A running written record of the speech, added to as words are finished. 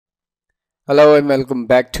Hello and welcome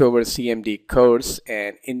back to our CMD course,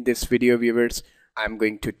 and in this video viewers I'm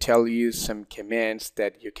going to tell you some commands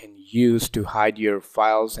that you can use to hide your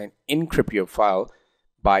files and encrypt your file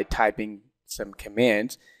by typing some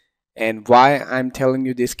commands. And why I'm telling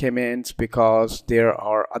you these commands, because there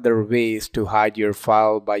are other ways to hide your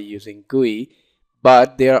file by using GUI,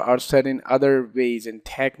 but there are certain other ways and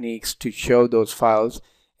techniques to show those files.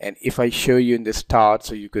 And if I show you in the start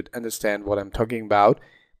so you could understand what I'm talking about.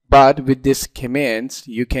 But with these commands,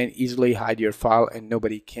 you can easily hide your file and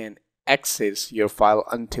nobody can access your file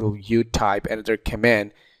until you type another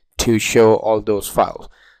command to show all those files.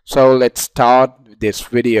 So let's start this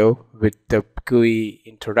video with the GUI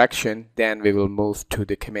introduction, then we will move to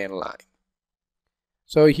the command line.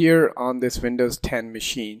 So here on this Windows 10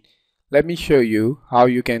 machine, let me show you how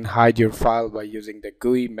you can hide your file by using the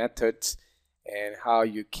GUI methods and how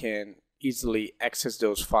you can easily access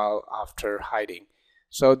those files after hiding.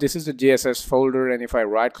 So this is the JSS folder, and if I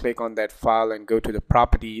right click on that file and go to the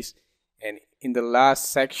properties, and in the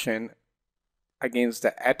last section against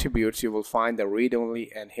the attributes you will find the read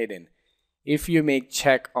only and hidden. If you make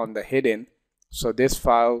check on the hidden, so this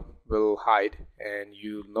file will hide and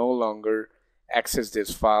you no longer access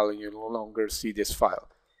this file and you no longer see this file.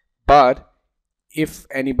 But if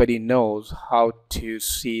anybody knows how to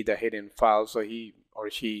see the hidden file, so he or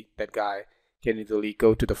she, that guy, can easily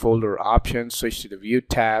go to the folder options, switch to the view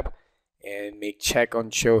tab and make check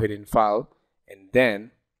on show hidden file, and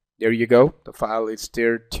then there you go, the file is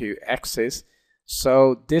there to access.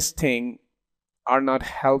 So this thing are not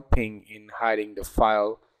helping in hiding the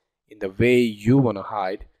file in the way you want to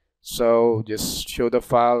hide. So just show the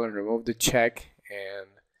file and remove the check and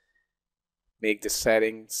make the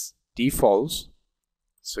settings defaults.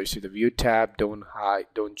 Switch to the view tab, don't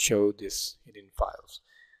show this hidden files.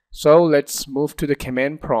 So let's move to the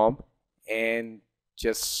command prompt and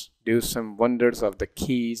just do some wonders of the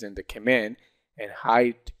keys and the command and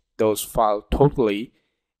hide those files totally,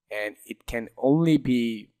 and it can only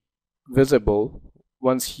be visible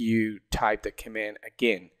once you type the command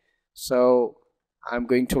again. So I'm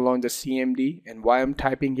going to launch the CMD, and why I'm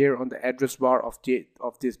typing here on the address bar of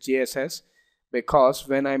this JSS, because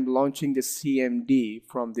when I'm launching the CMD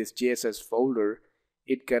from this JSS folder,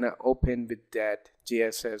 it gonna open with that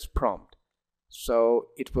JSS prompt. So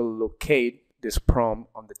it will locate this prompt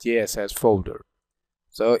on the JSS folder.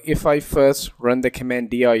 So if I first run the command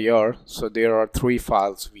dir, so there are three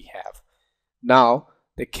files we have. Now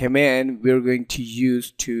the command we're going to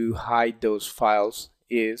use to hide those files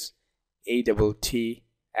is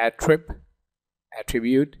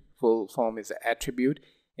attribute, full form is attribute,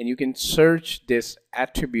 and you can search this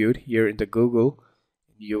attribute here in the Google.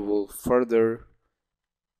 You will further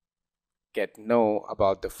get know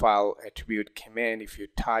about the file attribute command if you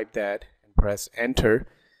type that and press enter.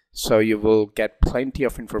 So you will get plenty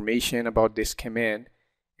of information about this command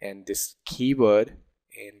and this keyword,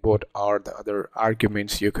 and what are the other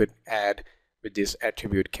arguments you could add with this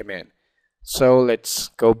attribute command. So let's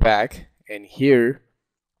go back, and here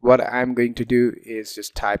what I'm going to do is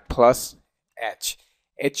just type plus h.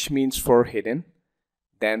 H means for hidden,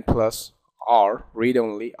 then plus R, read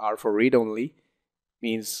only. R for read only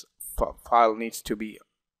means file needs to be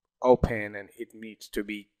open and it needs to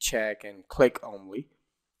be check and click only,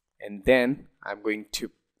 and then I'm going to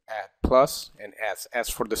add plus and S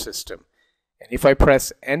for the system. And if I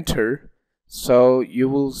press enter, so you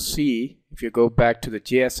will see, if you go back to the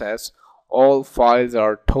JSS, all files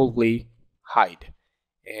are totally hide.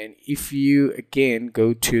 And if you again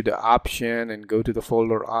go to the option and go to the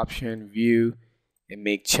folder option, view, and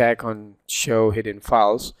make check on show hidden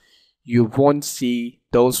files, you won't see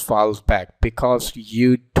those files back because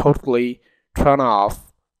you totally turn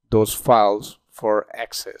off those files for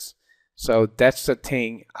access. So that's the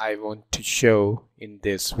thing I want to show in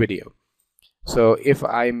this video. So if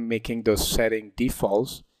I'm making those setting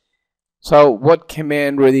defaults, so what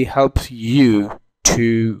command really helps you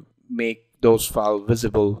to make those files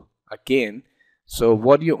visible again? So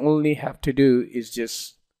what you only have to do is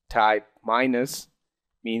just type minus,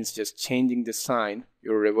 means just changing the sign,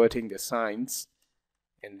 you're reverting the signs,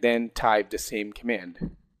 and then type the same command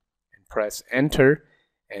and press enter.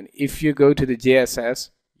 And if you go to the JSS,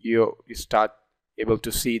 you start able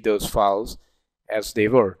to see those files as they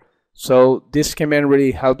were. So this command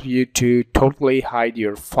really helps you to totally hide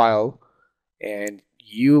your file, and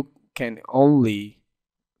you can only,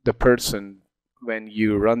 the person, when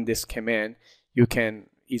you run this command, you can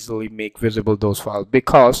easily make visible those files,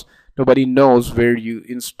 because nobody knows where you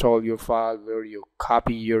install your file, where you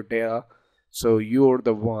copy your data. So you're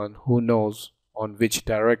the one who knows on which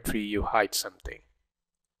directory you hide something.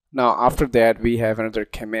 Now after that we have another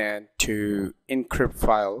command to encrypt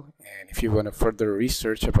file, and if you want to further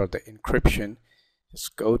research about the encryption,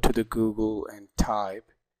 just go to the Google and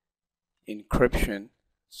type encryption.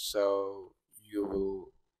 So you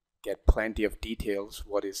will get plenty of details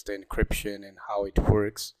what is the encryption and how it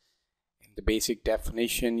works. And the basic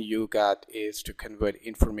definition you got is to convert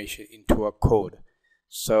information into a code.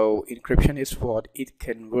 So encryption is what it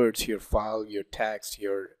converts your file, your text,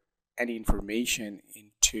 your any information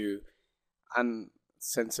into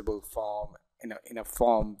unsensible form, in a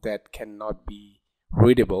form that cannot be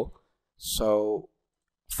readable. So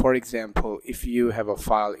for example, if you have a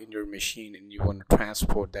file in your machine and you want to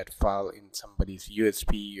transport that file in somebody's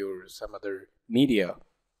USB or some other media,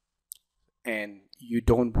 and you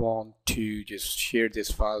don't want to just share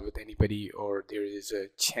this file with anybody, or there is a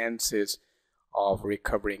chances of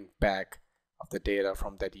recovering back of the data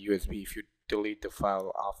from that USB if you delete the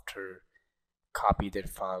file after copy that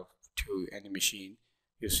file to any machine,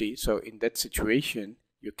 you see. So in that situation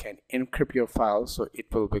you can encrypt your file so it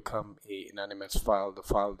will become a anonymous file, the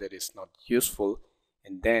file that is not useful,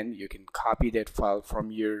 and then you can copy that file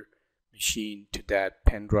from your machine to that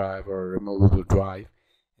pen drive or removable drive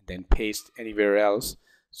and then paste anywhere else.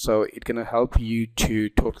 So it's gonna help you to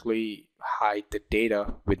totally hide the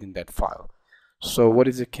data within that file. So what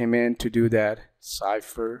is the command to do that?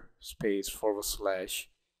 Cipher space /E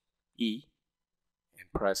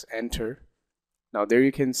and press enter. Now there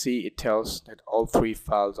you can see it tells that all three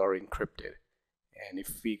files are encrypted, and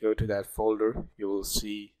if we go to that folder you will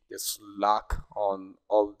see this lock on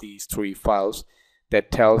all these three files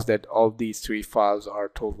that tells that all these three files are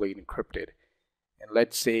totally encrypted. And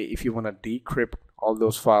let's say if you want to decrypt all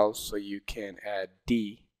those files, so you can add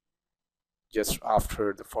D just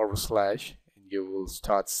after the / and you will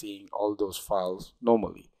start seeing all those files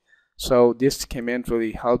normally. So this command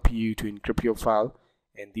really help you to encrypt your file,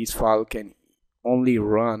 and these files can only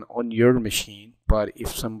run on your machine, but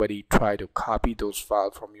if somebody try to copy those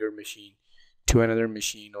files from your machine to another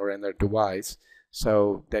machine or another device,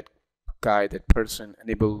 so that person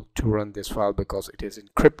unable to run this file because it is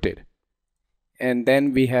encrypted. And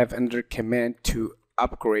then we have another command to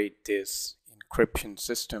upgrade this encryption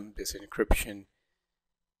system, this encryption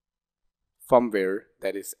firmware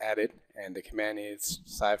that is added, and the command is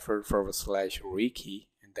cipher /rekey,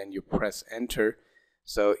 and then you press enter.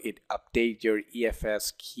 So it updates your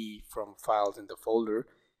EFS key from files in the folder,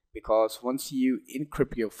 because once you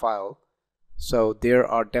encrypt your file, so there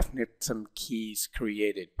are definitely some keys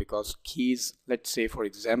created, because keys, let's say for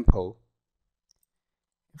example,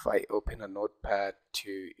 if I open a notepad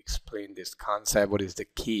to explain this concept, what is the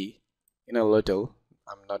key in a little,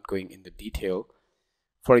 I'm not going into detail.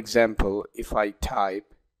 For example, if I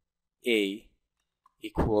type A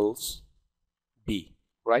equals B,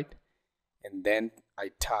 right? And then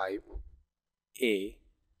I type A,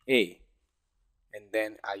 and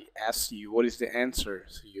then I ask you what is the answer,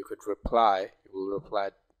 so you could reply, you will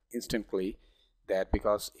reply instantly that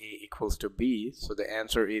because A equals to B, so the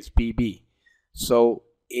answer is BB. So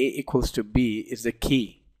A equals to B is the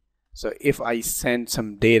key. So if I send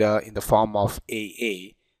some data in the form of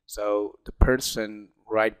AA, so the person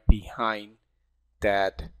right behind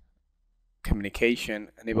that communication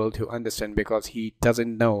unable to understand because he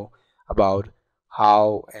doesn't know about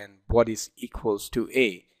how and what is equals to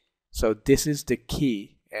A. So this is the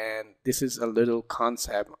key, and this is a little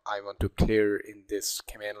concept I want to clear in this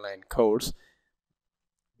command line course.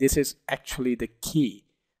 This is actually the key.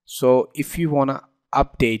 So if you want to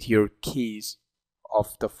update your keys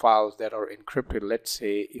of the files that are encrypted, let's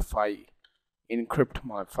say if I encrypt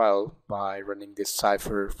my file by running this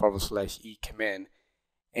cipher /E command,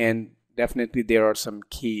 and definitely there are some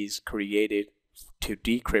keys created to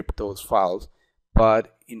decrypt those files,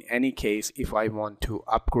 but in any case if I want to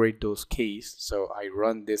upgrade those keys, so I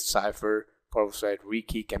run this cipher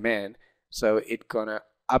 /rekey command, so it's gonna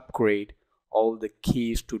upgrade all the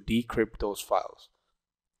keys to decrypt those files.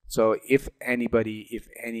 So if any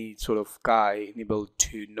sort of guy able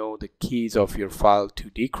to know the keys of your file to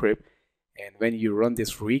decrypt, and when you run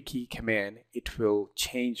this rekey command, it will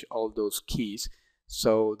change all those keys,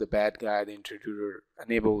 so the bad guy, the intruder,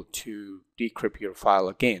 unable to decrypt your file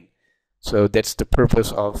again. So that's the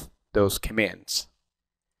purpose of those commands.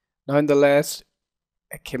 Now in the last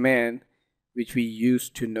command which we use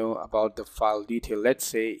to know about the file detail, let's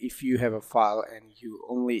say if you have a file and you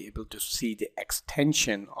only able to see the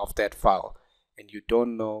extension of that file, and you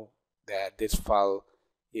don't know that this file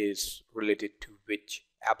is related to which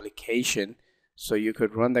application, so you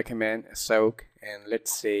could run the command soak, and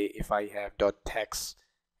let's say if I have .text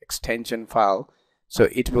extension file, So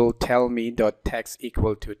it will tell me .text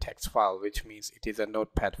equal to text file, which means it is a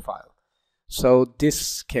notepad file. So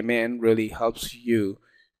this command really helps you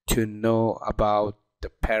to know about the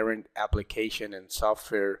parent application and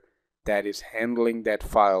software that is handling that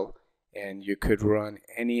file, and you could run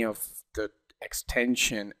any of the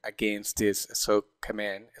extension against this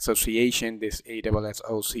command association. This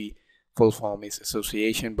ASSOC full form is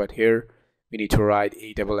association, but here we need to write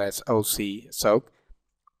ASSOC soak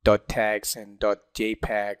 .text and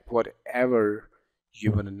 .jpeg, whatever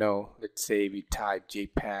you want to know. Let's say we type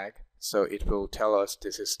JPEG, so it will tell us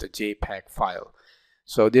this is the JPEG file.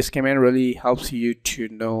 So this command really helps you to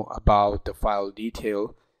know about the file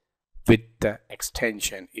detail with the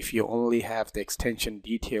extension. If you only have the extension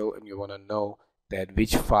detail and you want to know that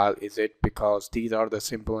which file is it, because these are the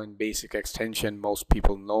simple and basic extension, most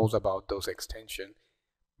people knows about those extension,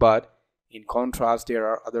 but in contrast there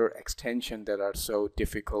are other extensions that are so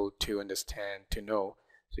difficult to understand, to know.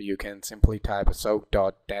 So you can simply type a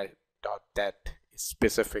soak.that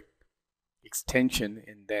specific extension,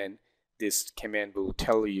 and then this command will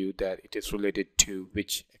tell you that it is related to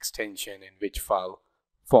which extension and which file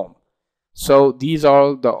form. So these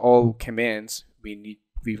are the all commands we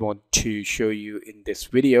want to show you in this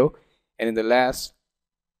video. And in the last,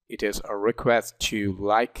 it is a request to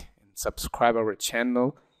like and subscribe our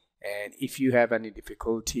channel. And if you have any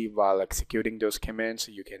difficulty while executing those commands,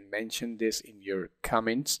 you can mention this in your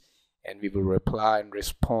comments and we will reply and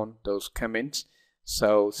respond those comments.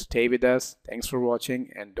 So stay with us. Thanks for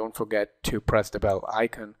watching, and don't forget to press the bell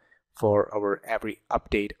icon for our every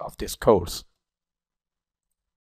update of this course.